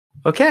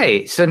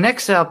Okay, so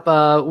next up,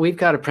 we've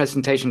got a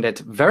presentation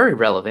that's very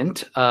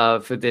relevant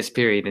for this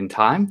period in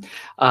time.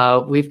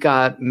 We've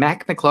got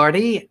Mac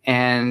McLarty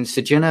and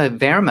Sanjna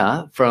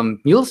Verma from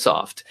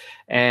MuleSoft,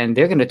 and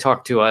they're going to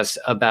talk to us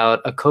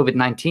about a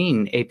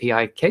COVID-19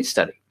 API case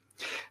study.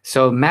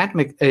 So Matt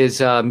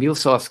is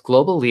MuleSoft's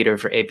global leader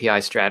for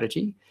API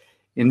strategy.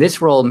 In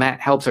this role, Matt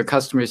helps our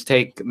customers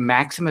take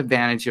maximum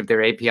advantage of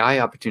their API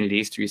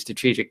opportunities through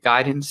strategic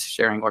guidance,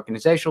 sharing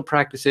organizational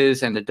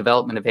practices, and the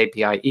development of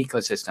API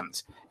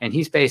ecosystems. And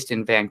he's based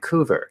in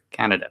Vancouver,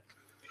 Canada.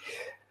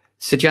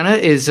 Sanjna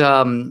is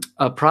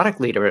a product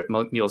leader at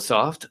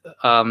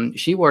MuleSoft.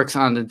 She works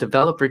on the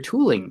developer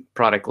tooling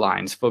product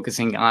lines,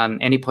 focusing on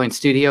Anypoint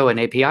Studio and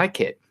API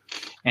Kit,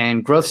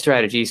 and growth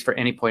strategies for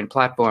Anypoint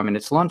platform and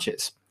its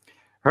launches.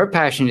 Her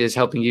passion is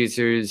helping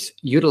users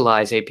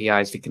utilize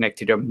APIs to connect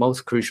to their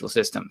most crucial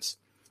systems.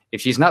 If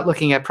she's not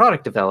looking at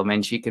product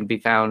development, she can be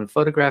found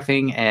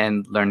photographing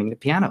and learning the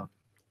piano.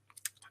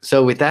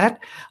 So with that,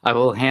 I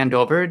will hand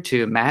over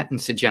to Matt and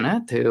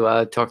Sanjna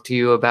to talk to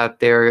you about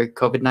their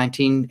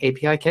COVID-19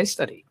 API case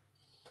study.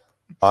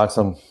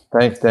 Awesome.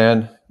 Thanks,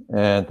 Dan.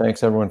 And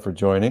thanks, everyone, for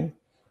joining.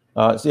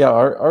 So yeah,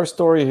 our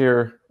story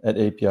here at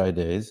API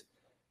Days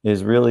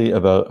is really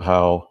about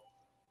how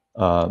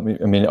I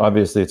mean,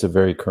 obviously, it's a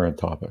very current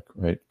topic,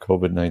 right?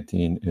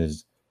 COVID-19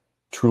 is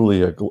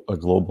truly a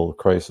global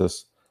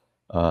crisis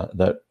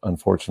that,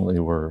 unfortunately,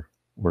 we're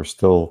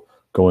still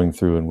going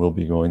through and will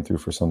be going through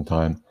for some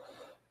time.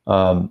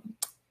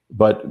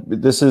 But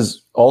this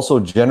is also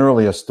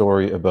generally a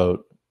story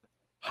about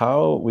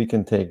how we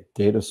can take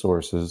data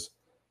sources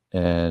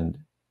and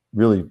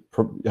really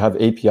have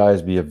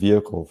APIs be a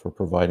vehicle for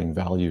providing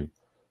value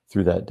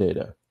through that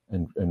data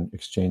and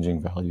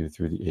exchanging value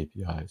through the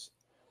APIs.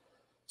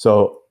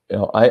 So,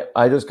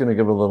 I just going to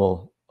give a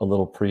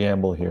little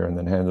preamble here and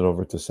then hand it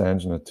over to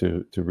Sanjna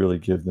to really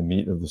give the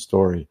meat of the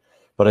story.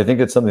 But I think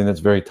it's something that's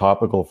very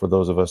topical for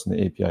those of us in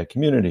the API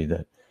community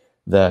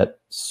that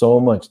so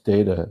much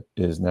data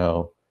is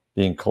now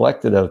being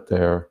collected out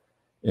there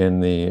in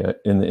the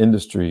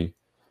industry.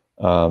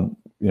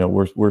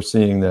 We're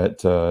seeing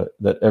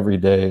that every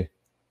day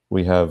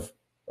we have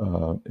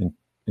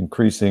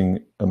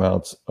increasing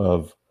amounts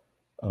of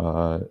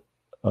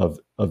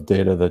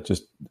data that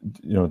just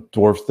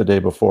dwarfs the day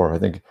before. I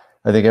think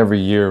every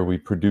year we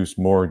produce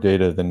more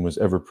data than was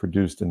ever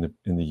produced in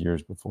the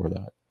years before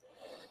that.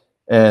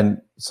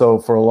 And so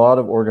for a lot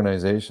of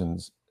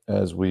organizations,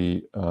 as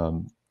we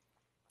are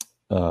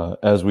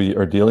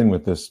dealing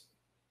with this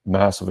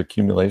massive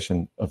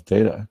accumulation of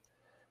data,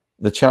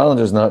 the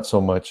challenge is not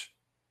so much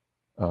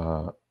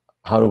how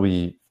do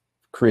we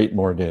create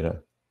more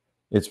data.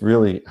 It's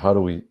really how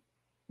do we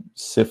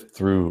sift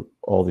through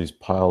all these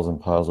piles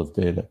and piles of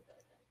data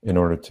in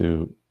order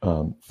to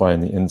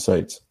find the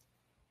insights.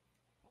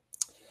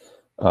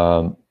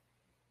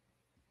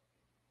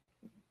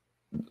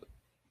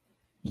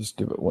 Just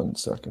give it 1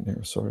 second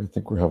here. Sorry, I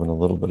think we're having a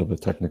little bit of a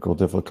technical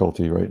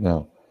difficulty right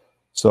now.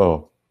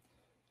 So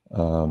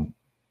I'm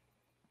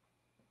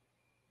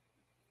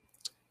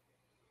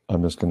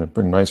just going to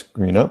bring my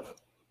screen up.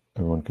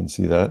 Everyone can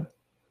see that.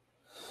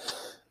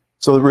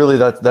 So really,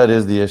 that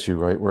is the issue,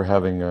 right? We're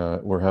having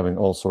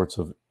all sorts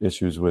of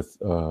issues with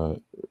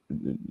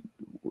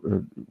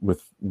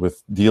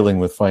dealing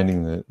with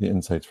finding the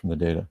insights from the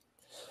data.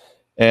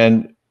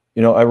 And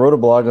I wrote a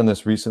blog on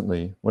this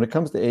recently. When it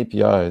comes to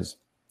APIs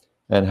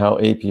and how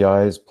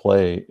APIs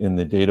play in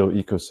the data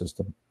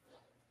ecosystem,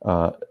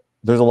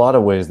 there's a lot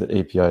of ways that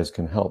APIs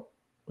can help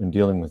in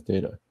dealing with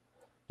data.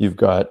 You've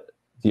got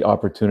the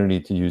opportunity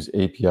to use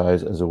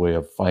APIs as a way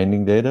of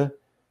finding data,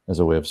 as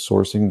a way of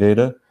sourcing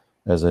data,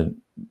 as a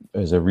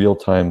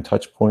real-time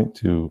touch point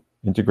to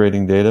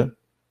integrating data.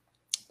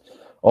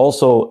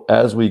 Also,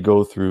 as we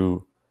go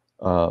through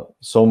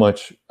so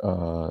much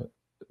of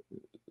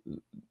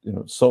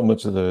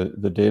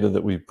the data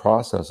that we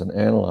process and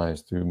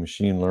analyze through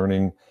machine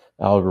learning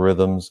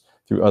algorithms,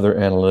 through other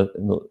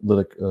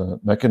analytic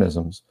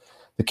mechanisms,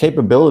 the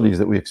capabilities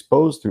that we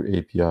expose through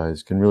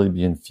APIs can really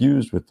be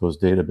infused with those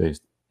database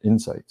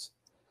insights.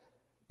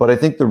 But I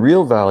think the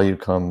real value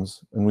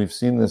comes, and we've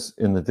seen this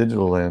in the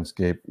digital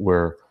landscape,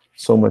 where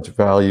so much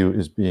value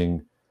is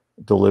being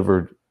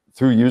delivered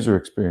through user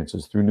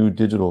experiences, through new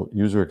digital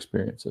user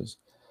experiences.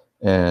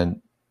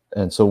 And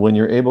so when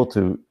you're able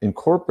to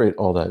incorporate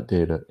all that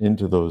data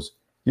into those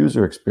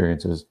user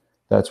experiences,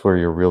 that's where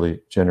you're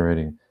really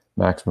generating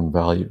maximum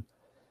value.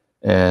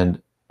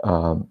 And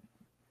I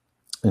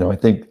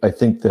think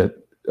that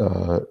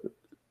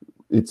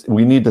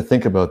we need to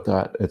think about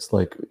that. It's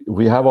like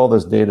we have all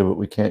this data, but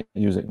we can't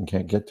use it and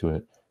can't get to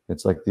it.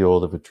 It's like the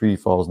old, if a tree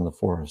falls in the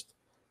forest,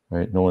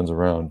 right? No one's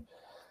around.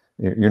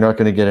 You're not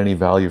going to get any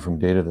value from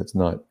data that's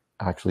not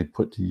actually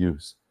put to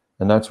use.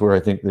 And that's where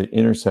I think the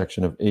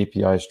intersection of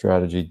API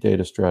strategy,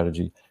 data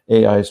strategy,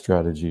 AI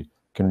strategy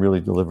can really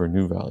deliver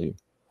new value.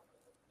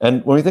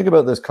 And when we think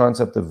about this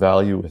concept of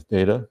value with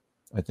data,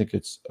 I think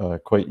it's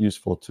quite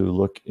useful to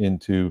look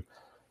into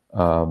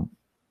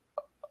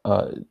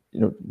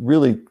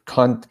really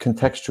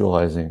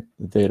contextualizing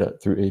the data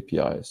through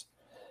APIs.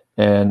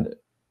 And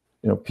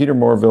Peter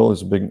Morville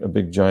is a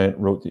big giant,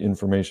 wrote the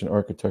information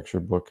architecture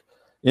book.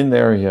 In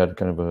there, he had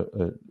kind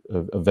of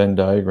a Venn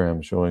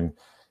diagram showing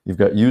you've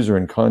got user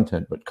and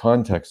content, but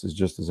context is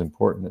just as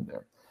important in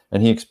there.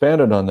 And he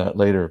expanded on that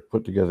later,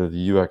 put together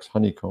the UX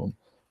honeycomb,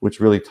 which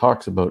really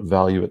talks about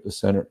value at the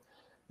center,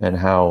 and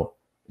how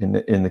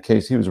in the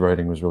case he was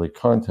writing was really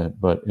content,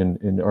 but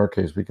in our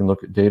case, we can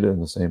look at data in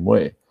the same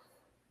way.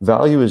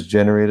 Value is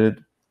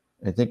generated,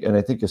 I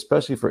think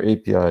especially for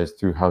APIs,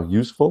 through how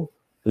useful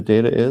the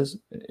data is,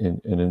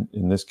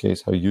 in this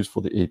case, how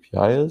useful the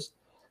API is,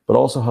 but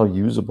also how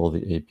usable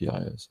the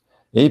API is.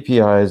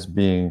 APIs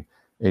being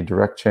a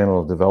direct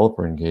channel of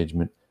developer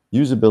engagement,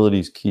 usability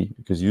is key,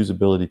 because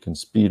usability can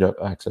speed up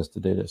access to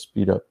data,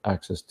 speed up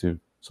access to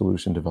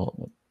solution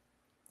development.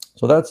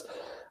 So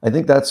I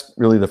think that's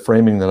really the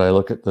framing that I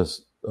look at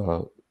this,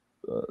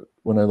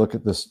 when I look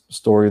at this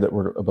story that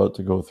we're about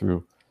to go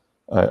through.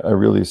 I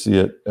really see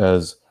it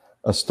as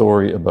a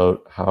story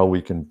about how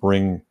we can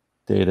bring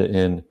data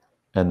in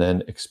and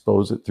then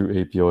expose it through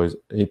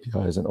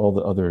APIs and all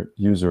the other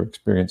user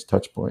experience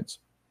touch points.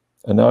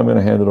 And now I'm going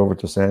to hand it over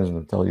to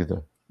Sanjna to tell you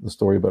the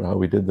story about how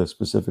we did this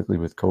specifically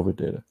with COVID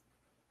data.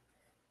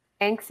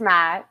 Thanks,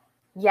 Matt.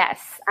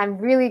 Yes, I'm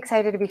really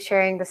excited to be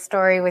sharing the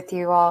story with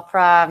you all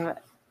from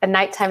a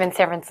nighttime in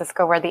San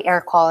Francisco where the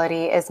air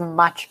quality is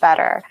much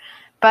better.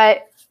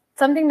 But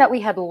something that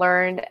we had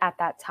learned at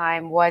that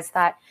time was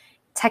that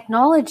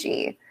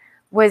technology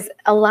was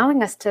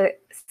allowing us to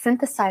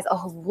synthesize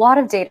a lot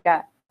of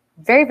data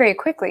very, very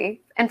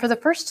quickly. And for the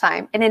first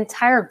time, an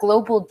entire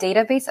global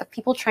database of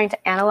people trying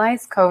to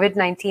analyze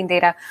COVID-19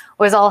 data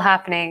was all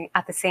happening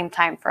at the same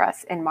time for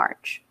us in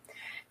March.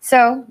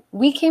 So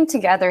we came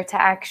together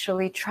to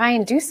actually try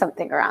and do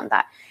something around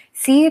that,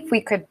 see if we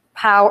could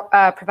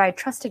provide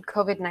trusted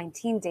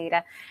COVID-19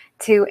 data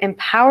to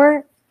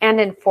empower and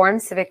inform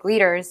civic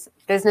leaders,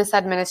 business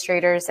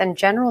administrators, and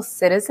general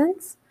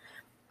citizens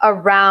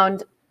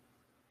around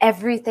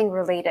everything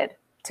related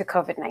to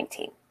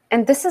COVID-19.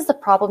 And this is the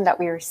problem that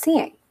we were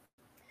seeing.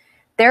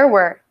 There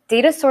were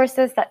data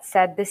sources that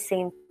said the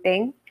same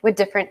thing with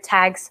different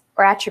tags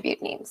or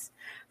attribute names.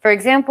 For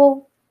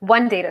example,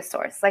 one data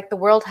source, like the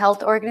World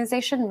Health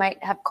Organization,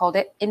 might have called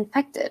it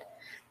infected.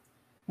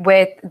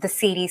 With the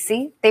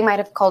CDC, they might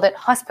have called it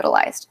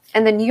hospitalized.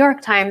 And the New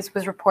York Times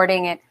was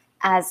reporting it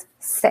as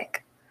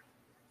sick.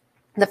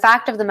 The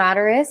fact of the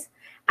matter is,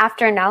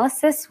 after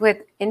analysis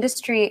with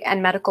industry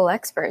and medical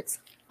experts,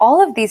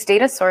 all of these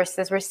data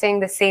sources were saying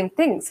the same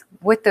things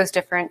with those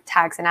different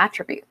tags and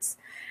attributes.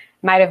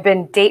 Might have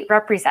been date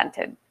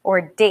represented,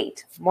 or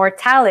date,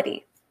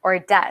 mortality, or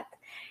death.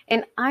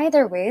 In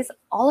either ways,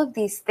 all of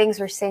these things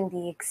were saying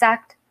the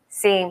exact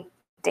same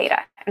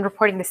data and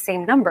reporting the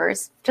same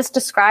numbers, just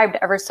described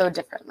ever so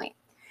differently.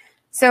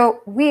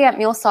 So we at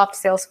MuleSoft,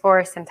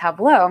 Salesforce, and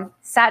Tableau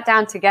sat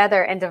down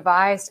together and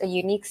devised a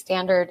unique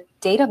standard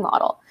data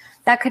model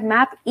that could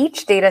map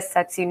each data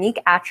set's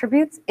unique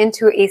attributes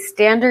into a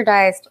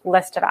standardized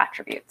list of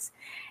attributes.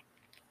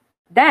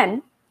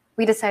 Then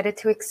we decided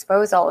to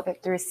expose all of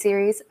it through a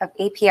series of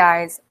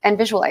APIs and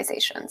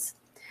visualizations.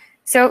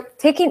 So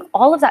taking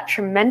all of that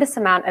tremendous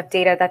amount of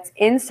data that's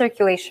in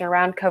circulation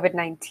around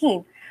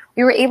COVID-19,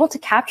 we were able to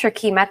capture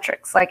key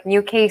metrics like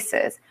new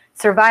cases,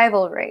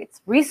 survival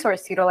rates,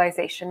 resource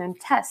utilization, and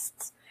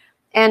tests.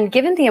 And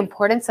given the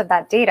importance of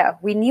that data,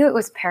 we knew it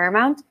was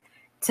paramount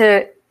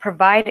to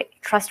provide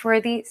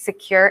trustworthy,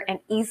 secure, and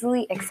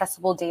easily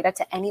accessible data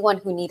to anyone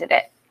who needed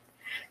it.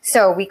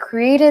 So we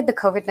created the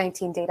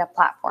COVID-19 data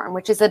platform,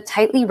 which is a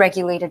tightly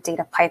regulated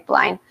data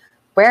pipeline,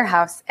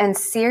 warehouse, and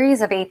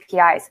series of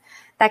APIs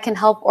that can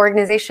help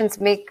organizations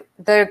make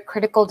the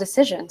critical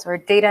decisions or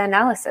data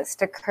analysis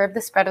to curb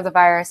the spread of the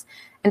virus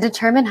and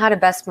determine how to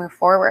best move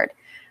forward.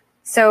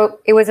 So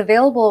it was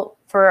available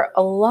for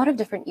a lot of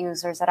different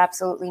users at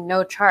absolutely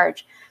no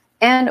charge.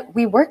 And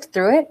we worked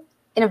through it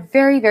in a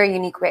very, very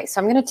unique way.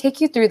 So I'm going to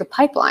take you through the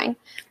pipeline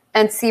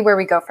and see where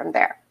we go from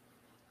there.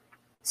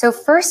 So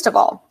first of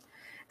all,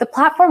 the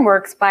platform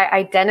works by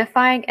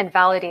identifying and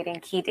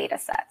validating key data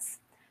sets.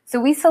 So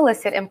we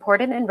solicit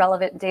important and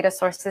relevant data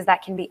sources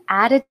that can be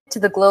added to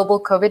the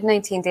global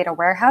COVID-19 data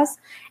warehouse.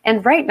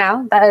 And right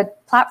now, the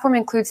platform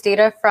includes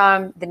data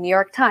from the New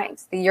York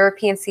Times, the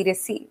European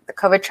CDC, the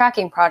COVID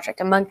Tracking Project,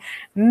 among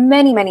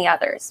many, many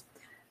others.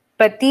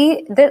 But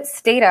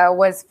this data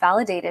was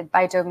validated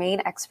by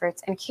domain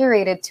experts and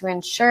curated to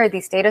ensure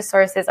these data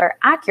sources are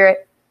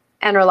accurate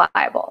and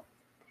reliable.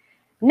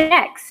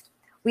 Next,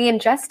 we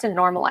ingest and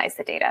normalize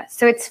the data.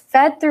 So it's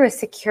fed through a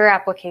secure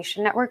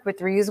application network with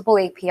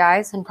reusable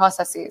APIs and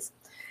processes.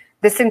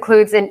 This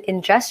includes an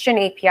ingestion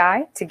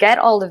API to get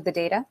all of the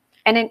data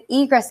and an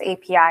egress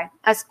API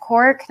as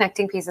core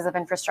connecting pieces of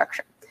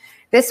infrastructure.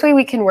 This way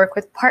we can work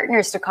with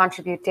partners to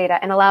contribute data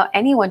and allow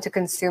anyone to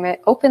consume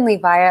it openly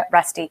via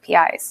REST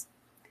APIs.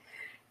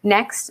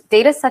 Next,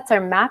 data sets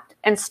are mapped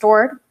and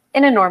stored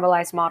in a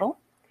normalized model.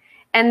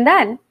 And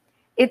then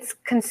it's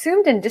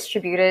consumed and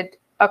distributed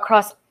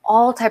across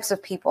all types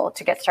of people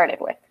to get started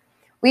with.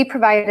 We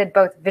provided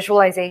both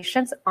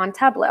visualizations on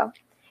Tableau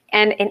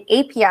and an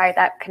API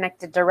that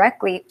connected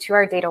directly to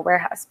our data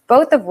warehouse,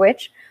 both of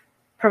which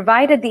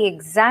provided the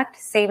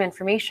exact same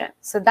information.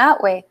 So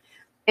that way,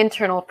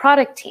 internal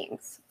product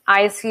teams,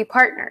 ISV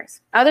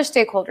partners, other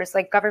stakeholders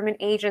like government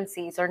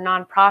agencies or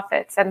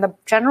nonprofits, and the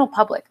general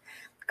public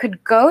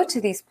could go to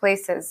these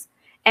places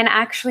and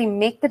actually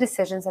make the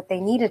decisions that they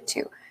needed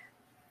to.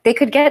 They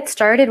could get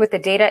started with the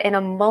data in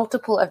a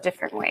multiple of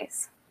different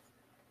ways.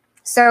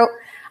 So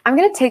I'm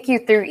going to take you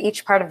through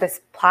each part of this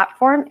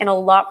platform in a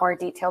lot more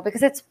detail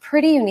because it's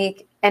pretty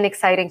unique and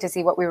exciting to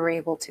see what we were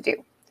able to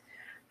do.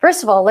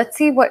 First of all, let's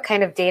see what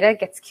kind of data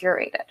gets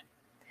curated.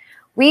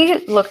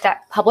 We looked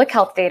at public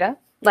health data,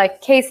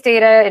 like case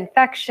data,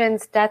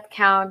 infections, death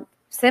count,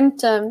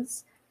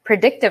 symptoms,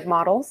 predictive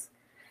models.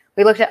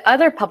 We looked at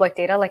other public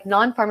data, like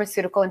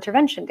non-pharmaceutical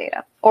intervention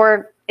data,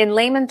 or in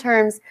layman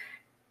terms,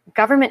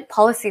 government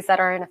policies that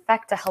are in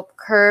effect to help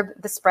curb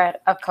the spread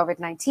of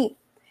COVID-19.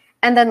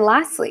 And then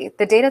lastly,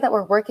 the data that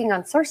we're working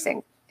on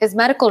sourcing is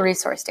medical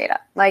resource data,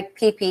 like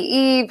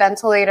PPE,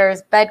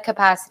 ventilators, bed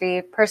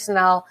capacity,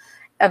 personnel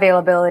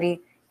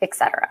availability,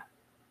 etc.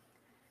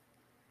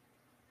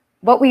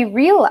 What we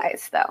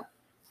realized, though,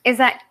 is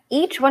that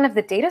each one of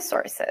the data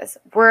sources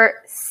were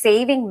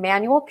saving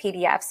manual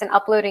PDFs and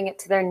uploading it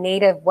to their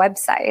native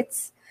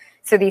websites.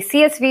 So these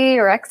CSV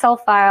or Excel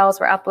files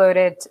were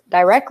uploaded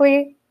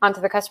directly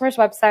onto the customer's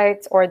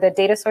websites or the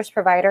data source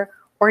provider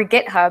or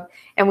GitHub,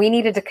 and we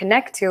needed to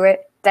connect to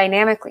it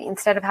dynamically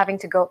instead of having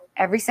to go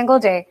every single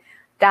day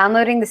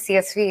downloading the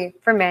CSV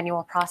for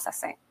manual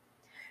processing.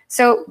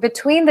 So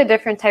between the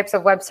different types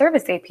of web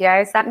service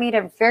APIs, that made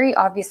it very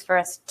obvious for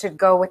us to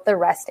go with the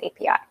REST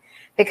API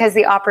because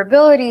the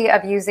operability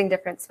of using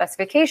different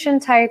specification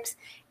types,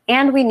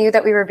 and we knew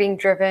that we were being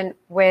driven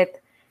with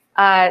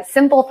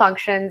simple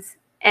functions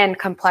and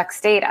complex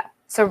data.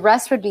 So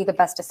REST would be the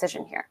best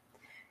decision here.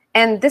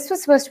 And this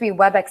was supposed to be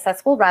web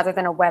accessible rather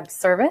than a web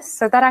service.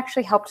 So that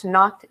actually helped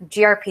knock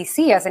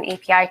gRPC as an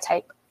API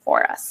type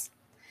for us.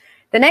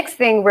 The next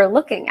thing we're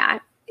looking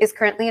at is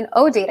currently an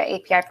OData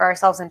API for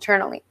ourselves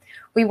internally.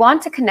 We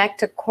want to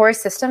connect to core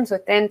systems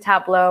within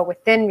Tableau,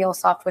 within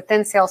MuleSoft,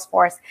 within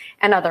Salesforce,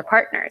 and other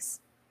partners.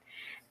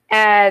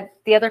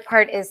 The other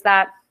part is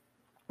that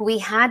we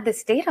had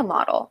this data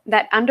model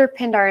that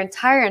underpinned our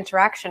entire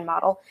interaction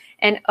model,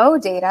 and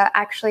OData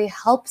actually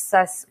helps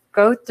us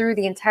go through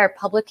the entire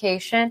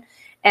publication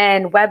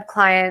and web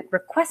client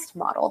request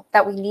model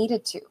that we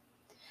needed to.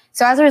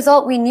 So as a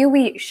result, we knew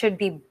we should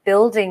be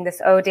building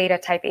this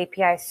OData type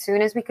API as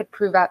soon as we could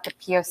prove out the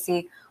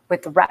POC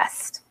with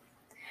REST.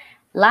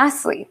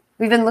 Lastly,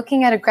 we've been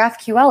looking at a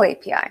GraphQL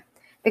API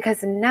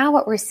because now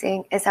what we're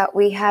seeing is that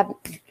we have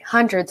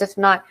hundreds, if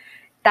not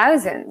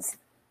thousands,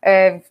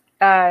 of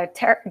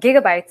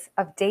gigabytes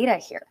of data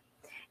here.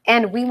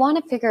 And we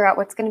want to figure out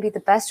what's going to be the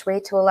best way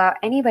to allow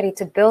anybody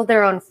to build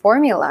their own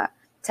formula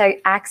to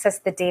access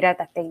the data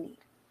that they need.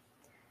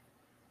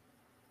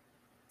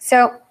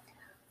 So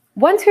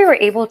once we were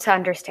able to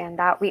understand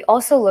that, we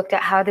also looked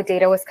at how the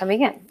data was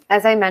coming in.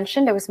 As I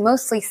mentioned, it was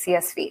mostly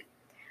CSV.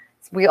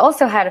 We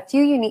also had a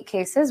few unique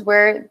cases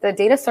where the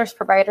data source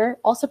provider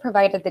also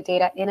provided the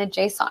data in a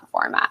JSON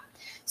format.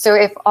 So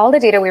if all the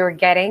data we were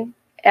getting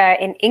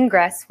in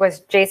ingress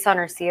was JSON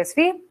or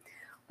CSV,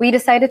 we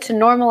decided to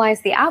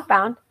normalize the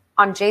outbound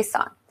on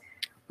JSON.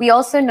 We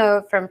also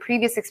know from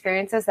previous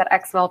experiences that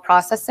XML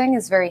processing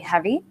is very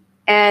heavy,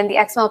 and the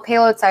XML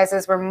payload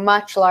sizes were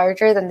much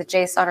larger than the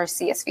JSON or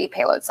CSV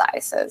payload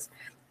sizes.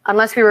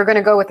 Unless we were going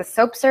to go with a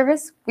SOAP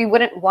service, we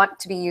wouldn't want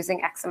to be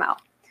using XML.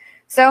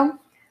 So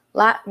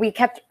we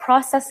kept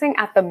processing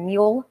at the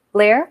Mule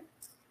layer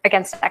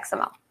against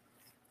XML.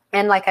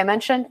 And like I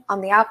mentioned,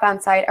 on the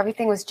outbound side,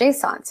 everything was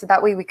JSON. So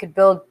that way we could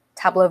build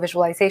Tableau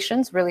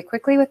visualizations really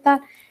quickly with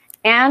that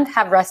and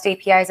have REST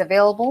APIs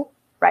available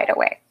right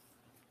away.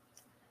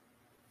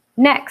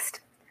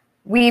 Next,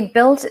 we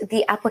built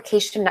the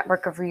application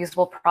network of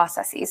reusable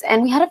processes.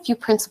 And we had a few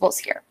principles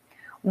here.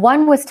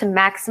 One was to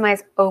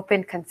maximize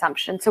open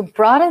consumption, so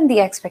broaden the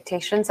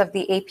expectations of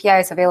the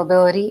API's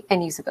availability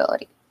and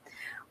usability.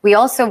 We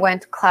also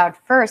went cloud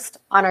first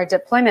on our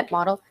deployment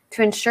model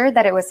to ensure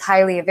that it was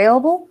highly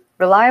available,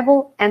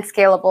 reliable, and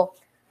scalable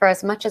for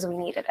as much as we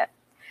needed it.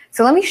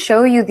 So let me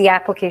show you the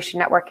application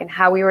network and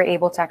how we were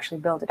able to actually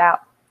build it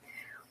out.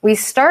 We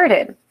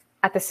started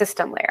at the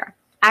system layer,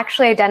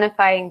 actually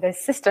identifying the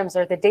systems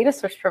or the data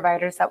source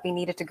providers that we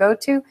needed to go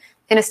to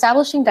and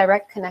establishing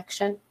direct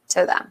connection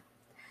to them.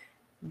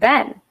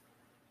 Then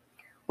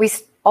we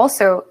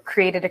also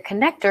created a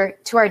connector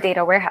to our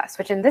data warehouse,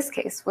 which in this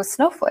case was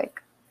Snowflake.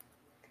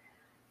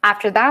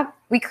 After that,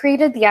 we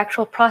created the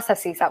actual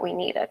processes that we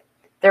needed.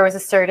 There was a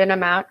certain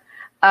amount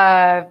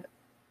of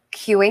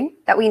queuing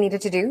that we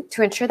needed to do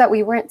to ensure that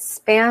we weren't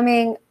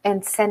spamming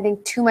and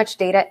sending too much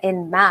data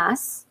in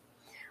mass.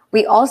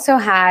 We also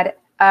had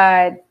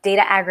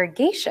data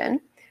aggregation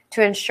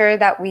to ensure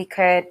that we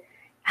could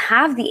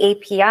have the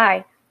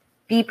API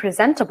be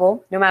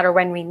presentable no matter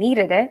when we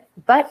needed it,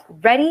 but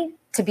ready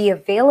to be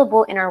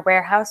available in our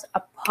warehouse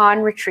upon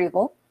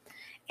retrieval.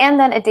 And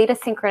then a data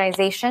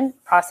synchronization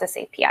process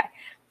API.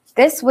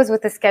 This was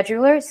with the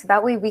scheduler, so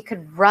that way we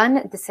could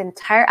run this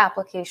entire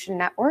application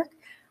network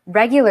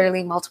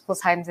regularly multiple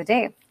times a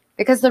day.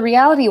 Because the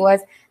reality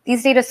was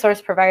these data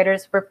source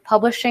providers were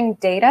publishing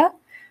data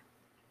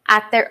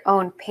at their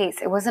own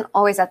pace. It wasn't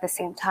always at the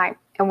same time.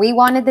 And we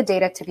wanted the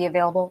data to be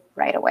available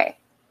right away.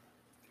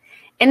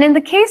 And in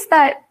the case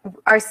that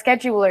our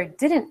scheduler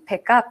didn't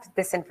pick up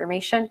this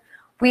information,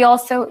 we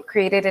also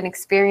created an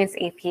experience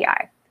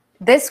API.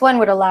 This one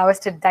would allow us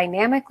to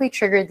dynamically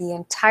trigger the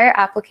entire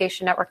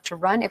application network to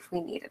run if we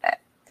needed it.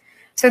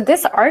 So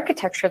this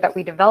architecture that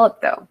we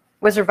developed, though,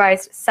 was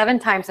revised 7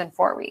 times in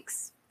 4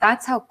 weeks.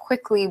 That's how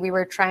quickly we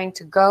were trying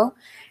to go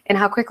and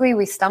how quickly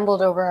we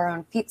stumbled over our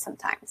own feet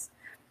sometimes.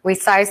 We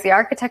sized the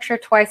architecture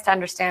twice to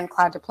understand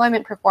cloud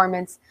deployment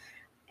performance,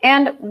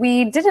 and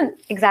we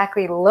didn't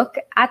exactly look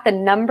at the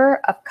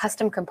number of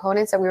custom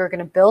components that we were going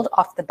to build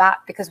off the bat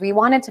because we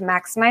wanted to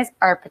maximize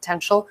our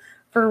potential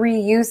for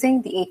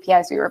reusing the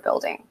APIs we were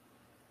building.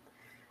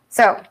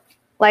 So,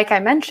 like I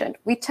mentioned,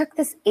 we took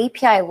this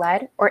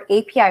API-led or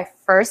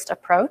API-first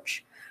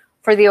approach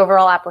for the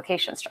overall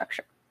application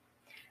structure.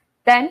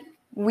 Then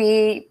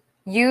we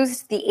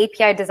used the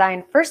API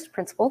design first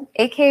principle,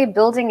 aka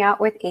building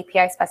out with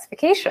API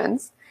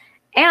specifications.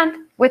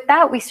 And with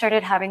that, we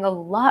started having a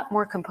lot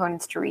more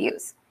components to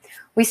reuse.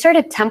 We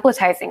started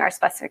templatizing our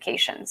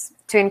specifications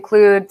to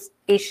include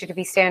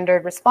HTTP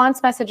standard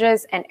response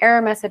messages and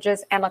error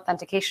messages and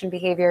authentication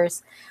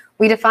behaviors.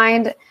 We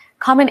defined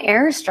common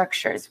error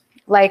structures,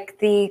 like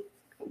the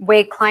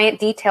way client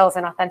details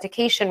and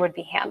authentication would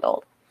be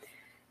handled.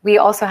 We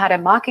also had a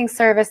mocking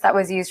service that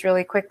was used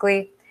really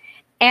quickly,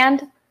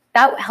 and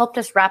that helped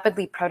us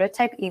rapidly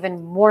prototype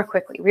even more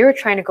quickly. We were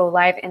trying to go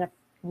live in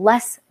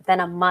less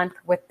than a month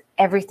with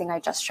everything I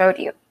just showed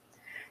you.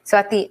 So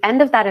at the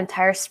end of that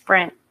entire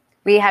sprint,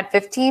 we had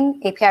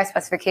 15 API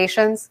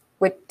specifications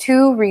with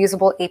 2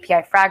 reusable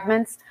API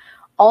fragments,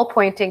 all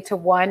pointing to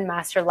one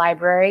master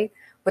library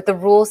with the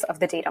rules of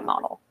the data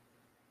model.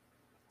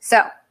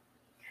 So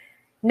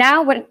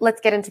now let's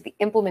get into the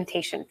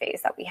implementation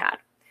phase that we had.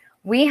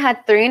 We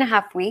had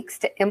 3.5 weeks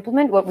to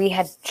implement what we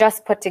had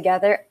just put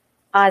together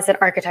as an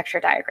architecture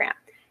diagram.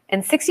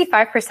 And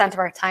 65% of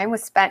our time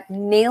was spent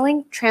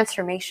nailing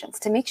transformations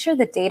to make sure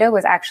the data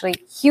was actually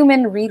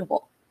human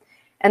readable.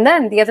 And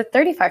then the other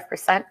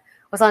 35%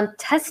 was on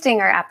testing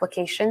our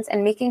applications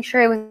and making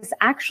sure it was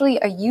actually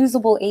a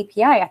usable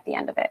API at the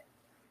end of it.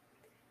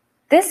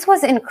 This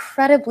was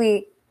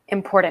incredibly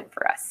important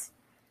for us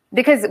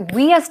because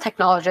we as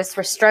technologists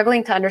were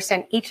struggling to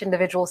understand each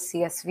individual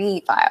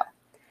CSV file.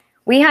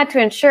 We had to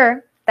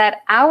ensure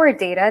that our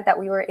data that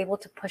we were able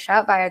to push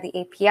out via the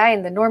API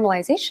in the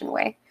normalization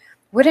way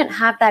wouldn't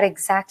have that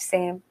exact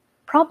same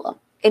problem.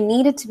 It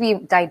needed to be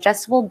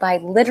digestible by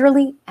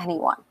literally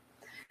anyone.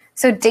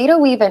 So data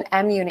weave and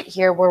MUnit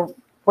here were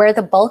where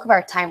the bulk of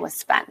our time was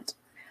spent.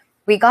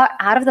 We got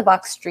out of the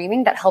box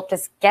streaming that helped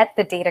us get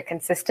the data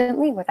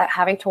consistently without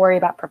having to worry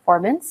about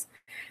performance.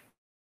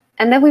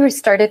 And then we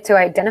started to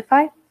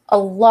identify a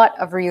lot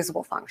of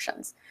reusable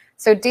functions.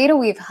 So data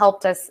weave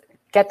helped us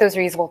get those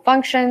reusable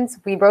functions.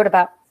 We wrote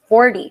about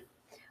 40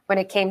 when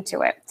it came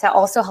to it to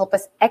also help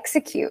us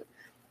execute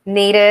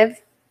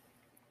native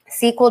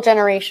SQL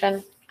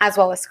generation as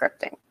well as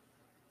scripting.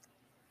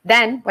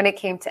 Then when it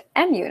came to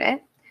MUnit,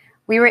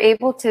 we were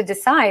able to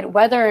decide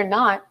whether or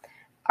not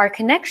our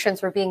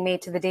connections were being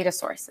made to the data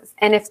sources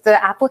and if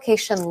the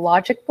application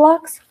logic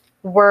blocks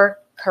were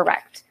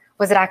correct.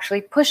 Was it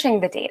actually pushing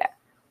the data?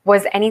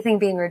 Was anything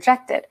being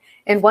rejected?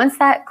 And once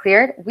that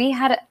cleared, we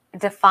had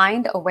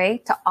defined a way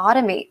to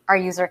automate our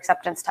user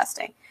acceptance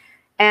testing.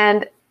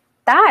 And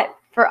that,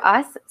 for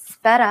us,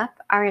 sped up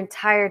our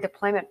entire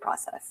deployment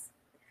process.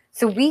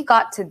 So we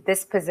got to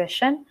this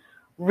position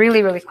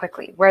really, really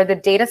quickly, where the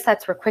data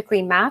sets were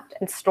quickly mapped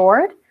and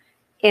stored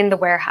in the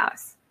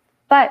warehouse.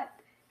 But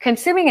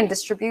consuming and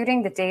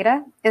distributing the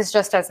data is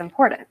just as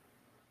important.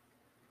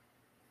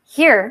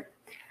 Here,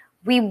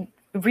 we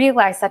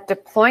realized that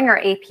deploying our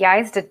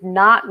APIs did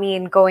not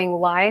mean going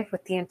live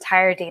with the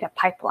entire data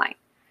pipeline.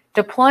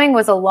 Deploying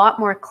was a lot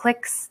more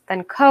clicks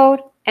than code,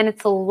 and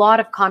it's a lot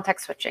of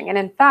context switching. And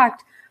in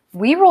fact,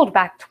 we rolled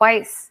back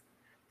twice.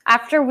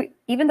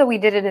 Even though we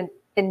did an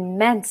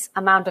immense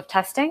amount of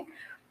testing,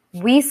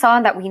 we saw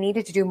that we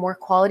needed to do more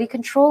quality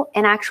control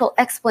and actual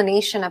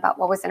explanation about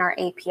what was in our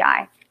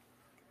API.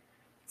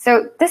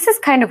 So this is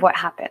kind of what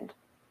happened.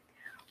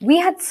 We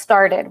had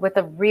started with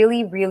a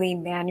really, really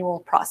manual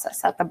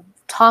process at the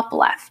top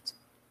left.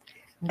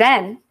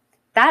 Then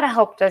that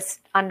helped us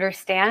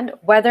understand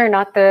whether or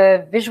not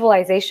the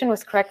visualization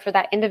was correct for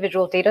that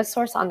individual data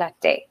source on that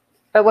day.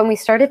 But when we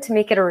started to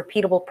make it a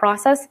repeatable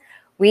process,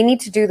 we need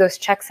to do those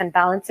checks and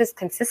balances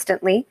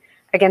consistently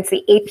against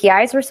the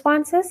API's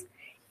responses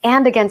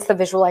and against the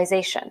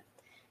visualization.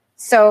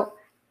 So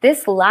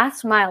this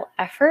last mile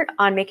effort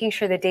on making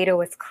sure the data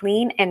was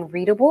clean and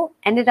readable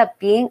ended up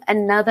being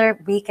another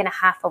 1.5 weeks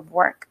of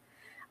work.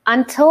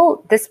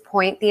 Until this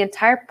point, the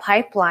entire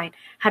pipeline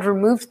had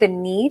removed the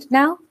need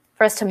now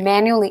for us to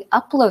manually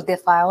upload the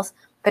files,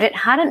 but it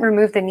hadn't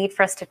removed the need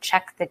for us to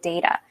check the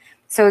data.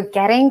 So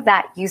getting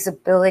that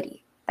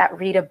usability, that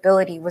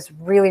readability was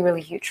really,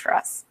 really huge for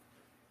us.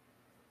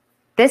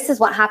 This is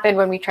what happened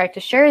when we tried to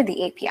share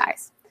the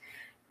APIs.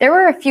 There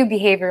were a few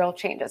behavioral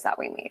changes that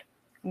we made.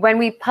 When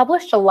we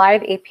published a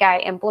live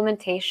API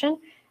implementation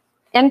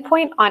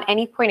endpoint on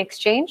AnyPoint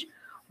Exchange,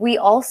 we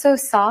also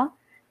saw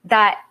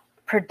that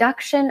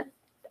production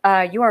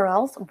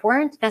URLs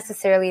weren't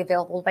necessarily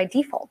available by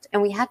default,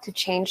 and we had to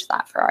change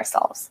that for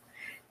ourselves.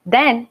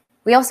 Then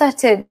we also had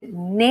to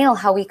nail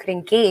how we could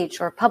engage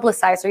or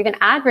publicize or even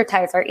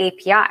advertise our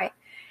API.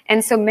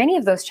 And so many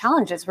of those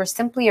challenges were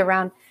simply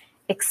around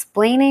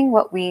explaining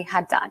what we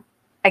had done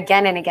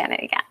again and again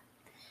and again.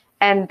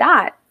 And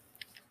that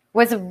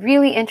was a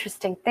really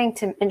interesting thing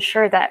to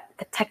ensure that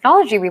the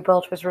technology we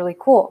built was really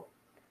cool.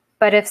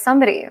 But if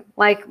somebody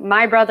like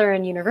my brother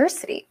in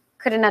university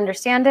couldn't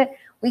understand it,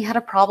 we had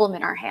a problem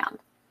in our hand.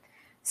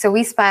 So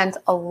we spent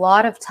a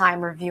lot of time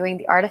reviewing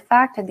the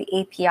artifact and the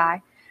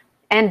API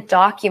and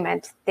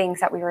document things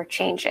that we were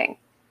changing.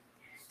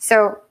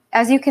 So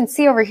as you can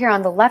see over here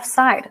on the left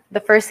side,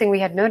 the first thing we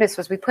had noticed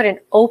was we put an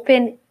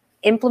open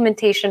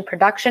implementation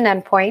production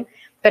endpoint,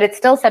 but it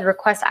still said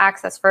request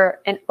access for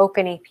an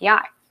open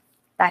API.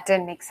 That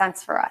didn't make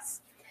sense for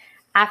us.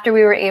 After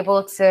we were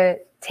able to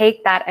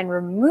take that and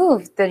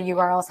remove the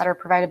URLs that are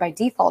provided by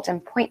default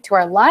and point to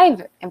our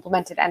live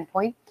implemented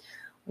endpoint,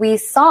 we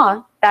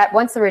saw that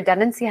once the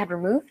redundancy had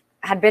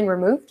been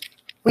removed,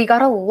 we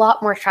got a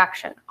lot more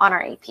traction on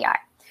our API.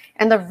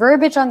 And the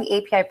verbiage on the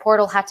API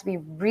portal had to be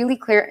really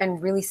clear and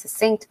really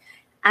succinct,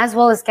 as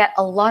well as get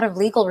a lot of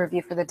legal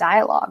review for the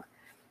dialogue.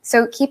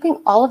 So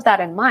keeping all of that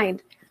in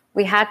mind,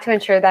 we had to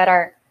ensure that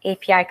our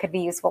API could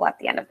be useful at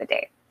the end of the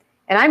day.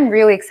 And I'm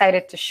really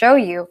excited to show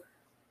you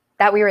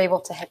that we were able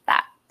to hit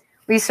that.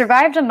 We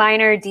survived a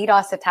minor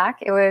DDoS attack.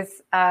 It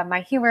was,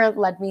 my humor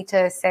led me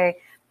to say,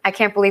 I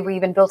can't believe we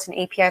even built an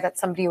API that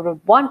somebody would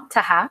want to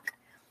hack,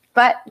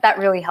 but that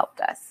really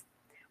helped us.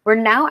 We're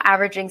now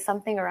averaging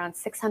something around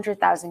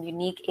 600,000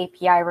 unique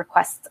API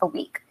requests a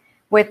week,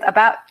 with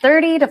about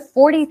 30 to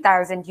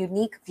 40,000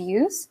 unique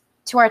views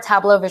to our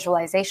Tableau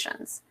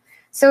visualizations.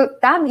 So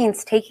that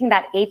means taking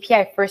that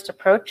API first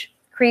approach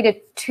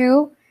created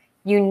two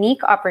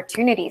unique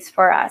opportunities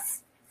for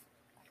us.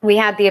 We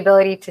had the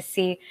ability to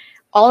see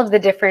all of the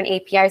different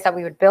APIs that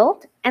we would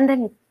build and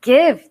then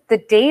give the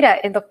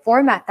data in the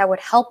format that would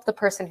help the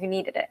person who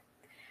needed it.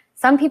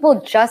 Some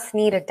people just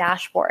need a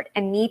dashboard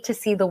and need to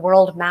see the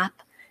world map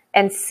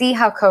and see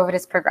how COVID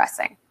is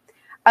progressing.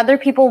 Other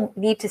people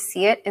need to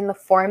see it in the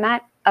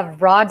format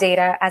of raw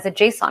data as a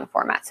JSON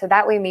format. So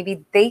that way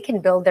maybe they can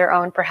build their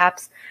own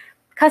perhaps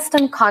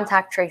custom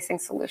contact tracing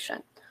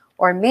solution.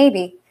 Or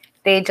maybe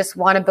they just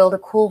want to build a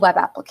cool web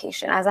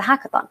application as a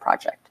hackathon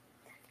project.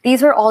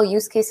 These are all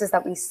use cases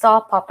that we saw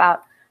pop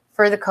out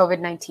for the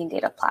COVID-19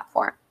 data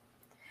platform.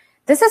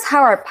 This is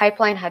how our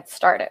pipeline had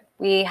started.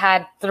 We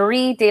had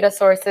 3 data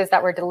sources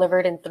that were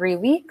delivered in 3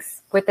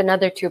 weeks with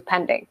another 2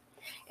 pending.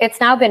 It's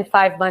now been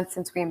 5 months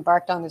since we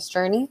embarked on this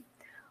journey.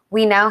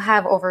 We now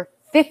have over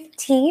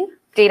 15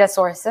 data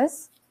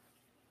sources.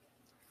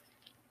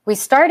 We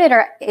started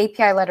our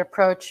API-led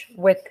approach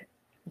with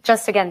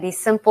just, again, these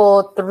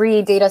simple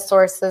 3 data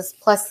sources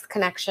plus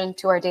connection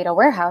to our data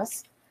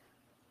warehouse.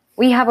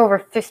 We have over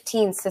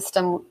 15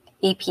 system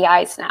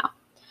APIs now.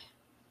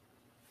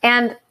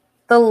 And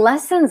the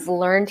lessons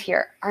learned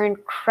here are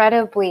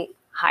incredibly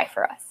high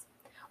for us.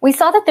 We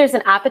saw that there's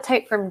an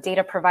appetite from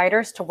data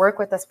providers to work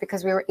with us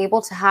because we were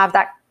able to have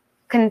that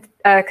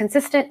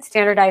consistent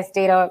standardized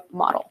data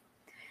model.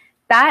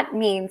 That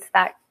means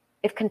that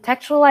if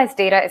contextualized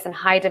data is in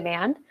high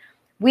demand,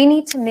 we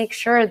need to make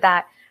sure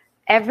that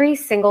every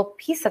single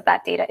piece of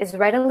that data is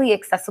readily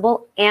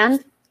accessible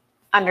and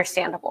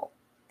understandable.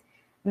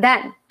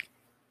 Then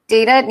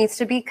data needs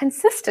to be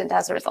consistent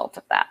as a result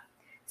of that.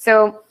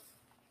 So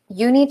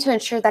you need to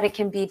ensure that it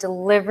can be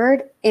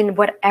delivered in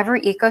whatever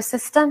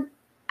ecosystem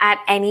at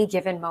any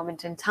given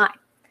moment in time.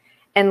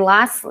 And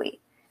lastly,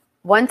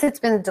 once it's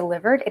been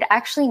delivered, it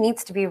actually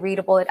needs to be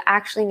readable. It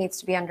actually needs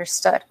to be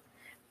understood.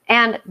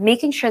 And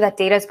making sure that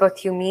data is both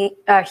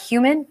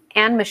human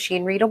and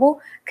machine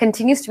readable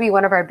continues to be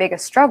one of our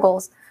biggest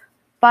struggles,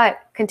 but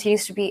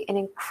continues to be an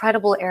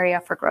incredible area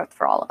for growth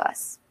for all of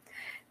us.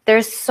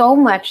 There's so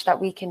much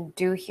that we can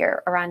do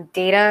here around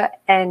data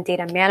and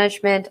data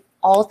management,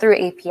 all through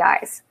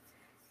APIs,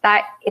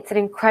 that it's an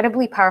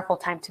incredibly powerful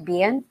time to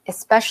be in,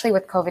 especially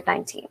with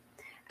COVID-19.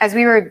 As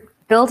we were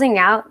building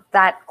out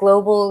that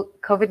global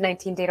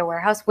COVID-19 data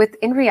warehouse with,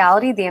 in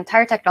reality, the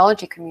entire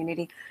technology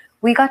community,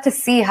 we got to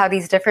see how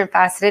these different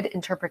faceted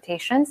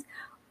interpretations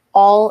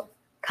all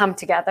come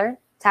together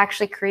to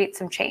actually create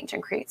some change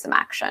and create some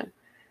action.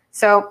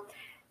 So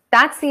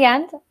that's the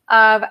end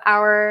of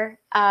our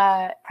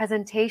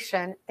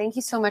presentation. Thank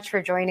you so much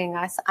for joining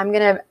us. I'm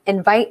going to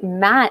invite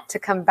Matt to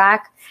come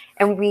back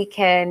and we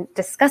can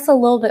discuss a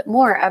little bit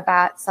more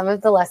about some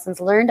of the lessons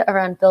learned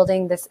around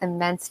building this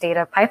immense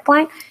data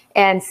pipeline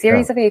and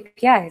series of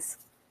APIs.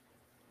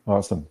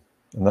 Awesome.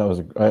 And that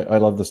was, I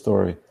love the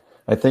story.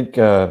 I think,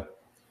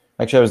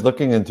 actually, I was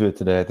looking into it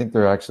today. I think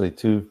there are actually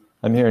 2,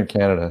 I'm here in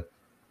Canada,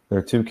 there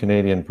are two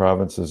Canadian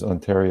provinces,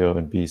 Ontario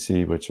and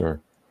BC, which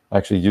are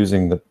actually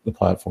using the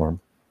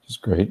platform, which is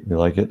great. We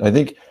like it. I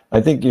think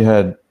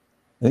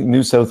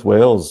New South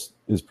Wales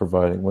is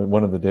providing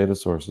one of the data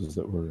sources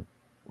that we're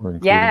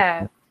including.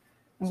 Yeah,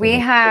 we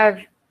have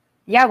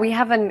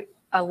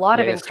a lot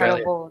of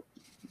incredible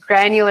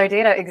granular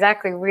data.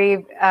 Exactly.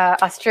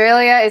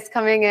 Australia is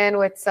coming in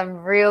with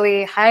some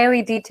really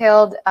highly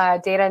detailed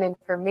data and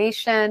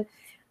information.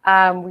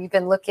 We've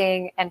been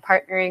looking and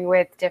partnering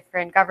with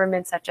different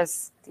governments, such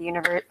as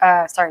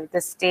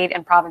the state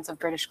and province of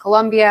British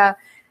Columbia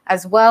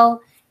as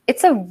well.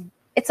 It's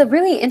a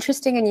really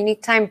interesting and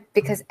unique time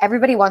because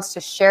everybody wants to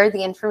share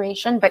the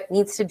information, but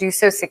needs to do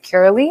so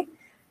securely.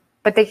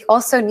 But they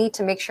also need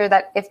to make sure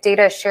that if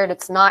data is shared,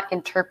 it's not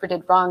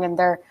interpreted wrong and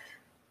there are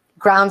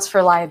grounds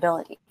for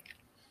liability.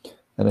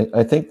 And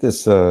I think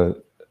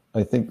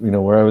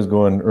where I was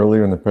going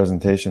earlier in the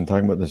presentation,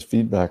 talking about this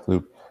feedback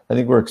loop, I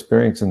think we're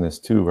experiencing this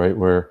too, right?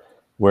 Where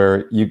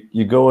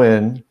you go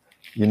in,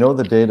 you know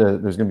the data,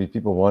 there's going to be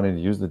people wanting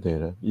to use the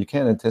data. You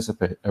can't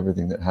anticipate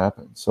everything that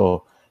happens.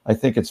 So I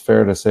think it's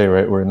fair to say,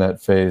 right, we're in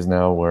that phase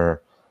now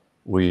where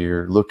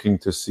we're looking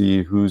to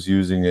see who's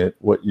using it,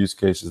 what use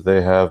cases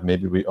they have.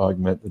 Maybe we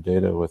augment the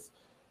data with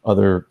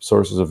other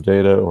sources of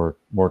data or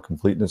more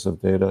completeness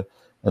of data.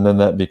 And then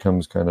that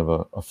becomes kind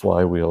of a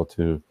flywheel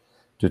to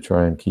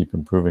try and keep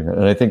improving it.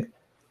 And I think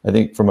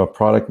from a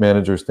product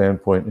manager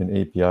standpoint in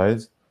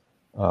APIs,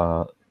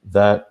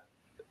 that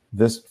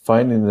this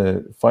finding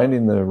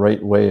the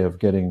right way of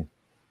getting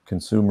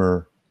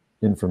consumer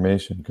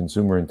information,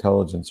 consumer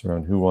intelligence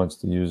around who wants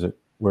to use it,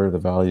 where the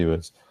value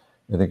is,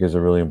 I think is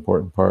a really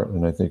important part.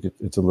 And I think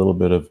it's a little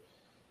bit of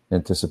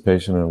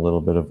anticipation and a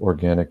little bit of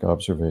organic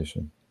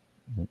observation.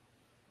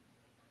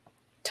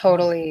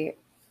 Totally.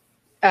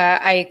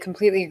 I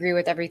completely agree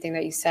with everything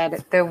that you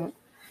said.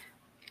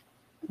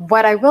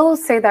 What I will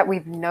say that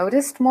we've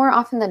noticed more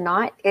often than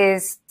not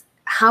is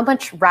how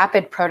much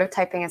rapid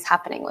prototyping is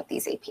happening with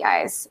these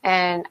APIs.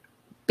 And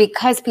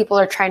because people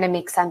are trying to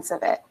make sense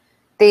of it,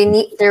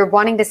 they're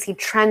wanting to see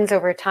trends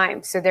over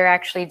time. So they're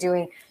actually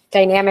doing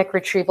dynamic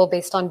retrieval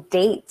based on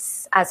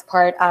dates as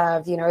part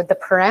of, the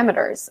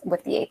parameters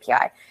with the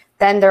API.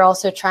 Then they're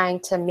also trying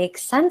to make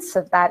sense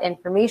of that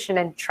information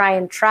and try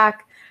and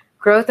track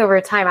growth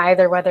over time,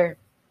 either whether,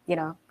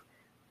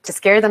 to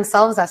scare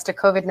themselves as to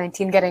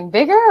COVID-19 getting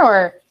bigger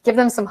or give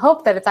them some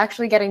hope that it's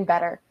actually getting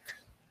better.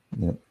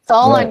 Yeah. It's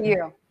all on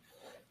you.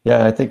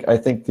 Yeah, I think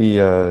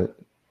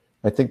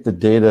the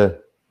data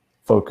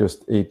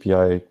focused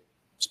API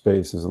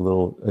space is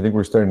I think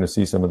we're starting to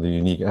see some of the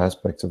unique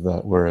aspects of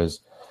that. Whereas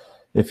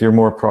if you're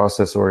more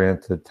process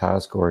oriented,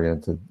 task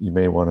oriented, you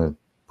may want to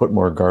put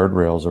more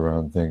guardrails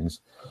around things.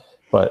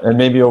 And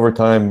maybe over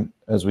time,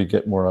 as we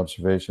get more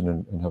observation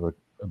and have a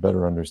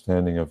better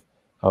understanding of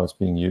how it's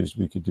being used,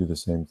 we could do the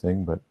same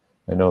thing. But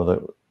I know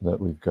that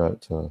we've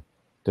got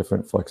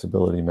different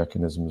flexibility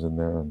mechanisms in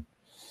there, and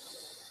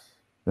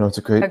it's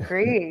a great.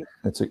 Agreed.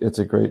 It's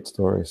a great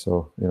story.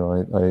 So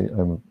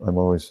I'm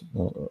always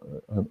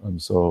I'm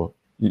so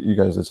you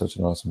guys did such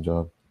an awesome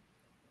job.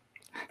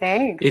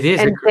 Thanks. It is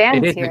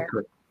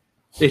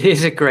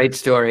a great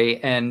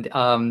story, and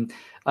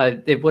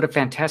what a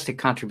fantastic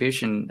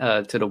contribution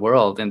to the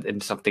world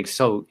and something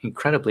so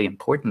incredibly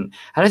important.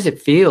 How does it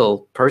feel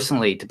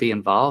personally to be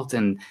involved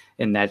in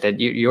that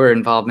your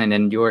involvement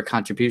and your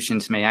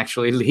contributions may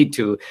actually lead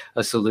to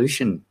a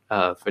solution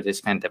for this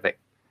pandemic?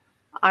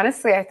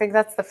 Honestly, I think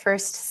that's the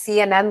first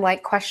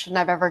CNN-like question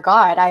I've ever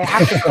got. I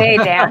have to say,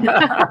 Dan,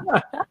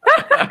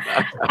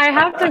 I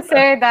have to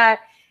say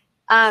that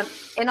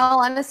in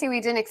all honesty, we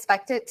didn't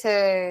expect it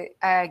to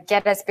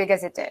get as big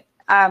as it did.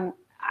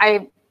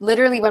 I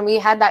literally, when we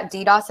had that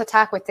DDoS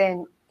attack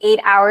within 8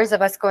 hours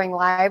of us going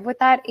live with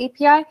that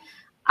API,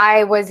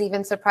 I was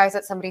even surprised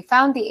that somebody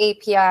found the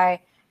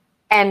API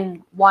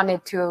and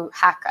wanted to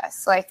hack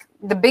us. Like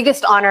the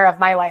biggest honor of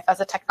my life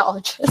as a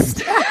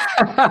technologist.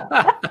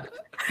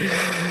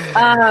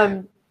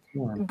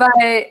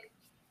 But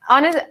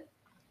honestly,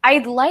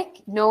 I'd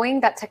like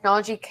knowing that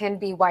technology can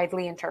be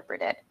widely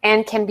interpreted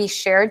and can be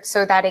shared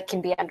so that it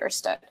can be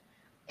understood.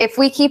 If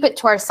we keep it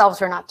to ourselves,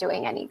 we're not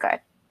doing any good,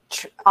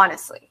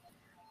 honestly.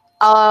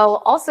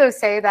 I'll also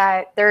say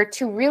that there are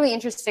two really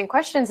interesting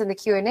questions in the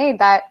Q&A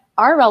that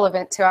are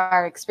relevant to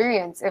our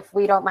experience, if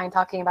we don't mind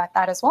talking about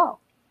that as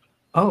well.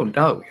 Oh,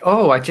 no.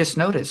 Oh, I just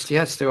noticed.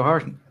 Yes, there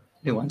are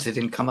new ones that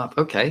didn't come up.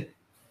 Okay.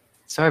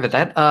 Sorry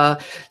about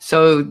that.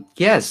 So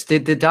yes,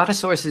 did the data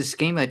sources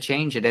schema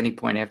change at any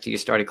point after you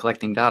started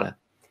collecting data?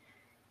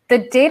 The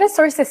data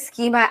sources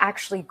schema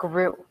actually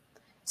grew.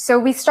 So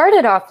we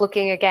started off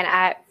looking again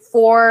at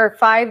 4 or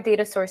 5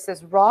 data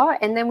sources raw,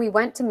 and then we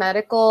went to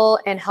medical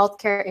and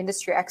healthcare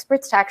industry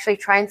experts to actually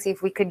try and see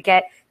if we could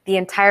get the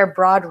entire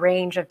broad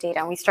range of data.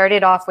 And we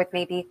started off with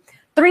maybe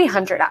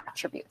 300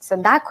 attributes,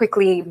 and that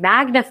quickly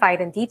magnified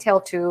in detail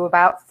to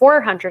about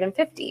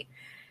 450.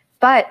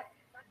 But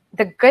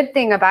the good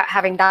thing about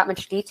having that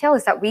much detail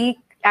is that we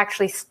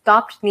actually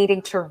stopped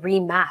needing to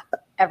remap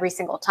every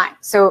single time.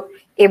 So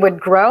it would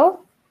grow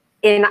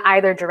in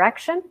either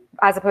direction,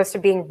 as opposed to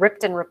being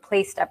ripped and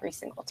replaced every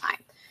single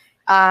time.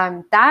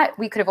 That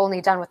we could have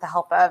only done with the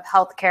help of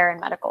healthcare and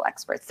medical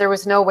experts. There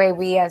was no way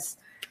we as,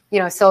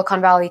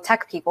 Silicon Valley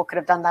tech people could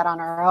have done that on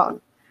our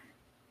own.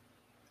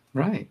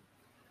 Right.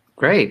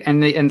 Great.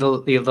 And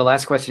the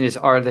last question is,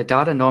 are the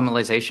data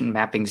normalization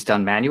mappings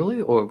done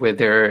manually, or was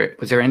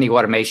there any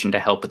automation to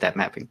help with that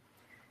mapping?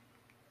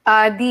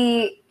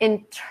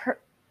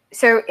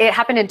 So it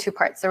happened in two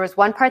parts. There was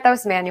one part that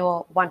was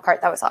manual, one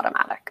part that was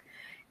automatic.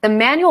 The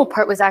manual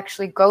part was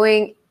actually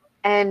going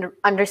and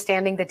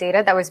understanding the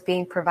data that was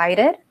being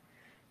provided.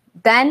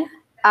 Then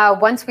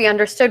once we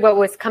understood what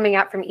was coming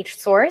out from each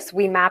source,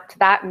 we mapped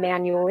that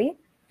manually.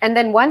 And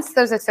then once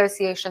those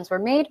associations were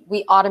made,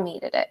 we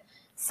automated it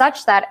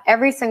such that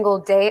every single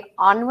day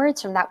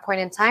onwards from that point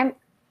in time,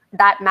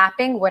 that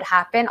mapping would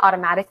happen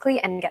automatically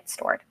and get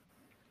stored.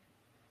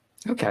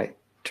 Okay,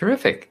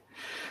 terrific.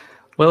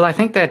 Well, I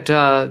think that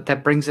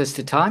that brings us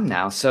to time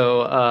now.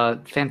 So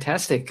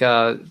fantastic.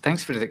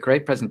 Thanks for the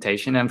great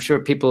presentation. I'm sure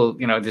people,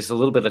 there's a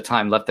little bit of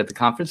time left at the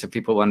conference if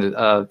people want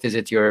to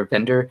visit your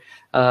vendor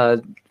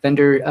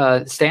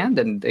stand,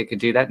 and they could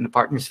do that in the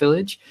Partners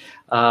Village.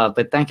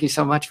 But thank you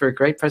so much for a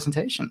great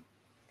presentation.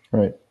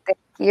 Right. Thank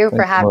you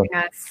for having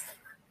us.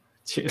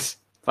 Cheers.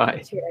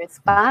 Bye. Cheers.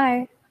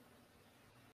 Bye.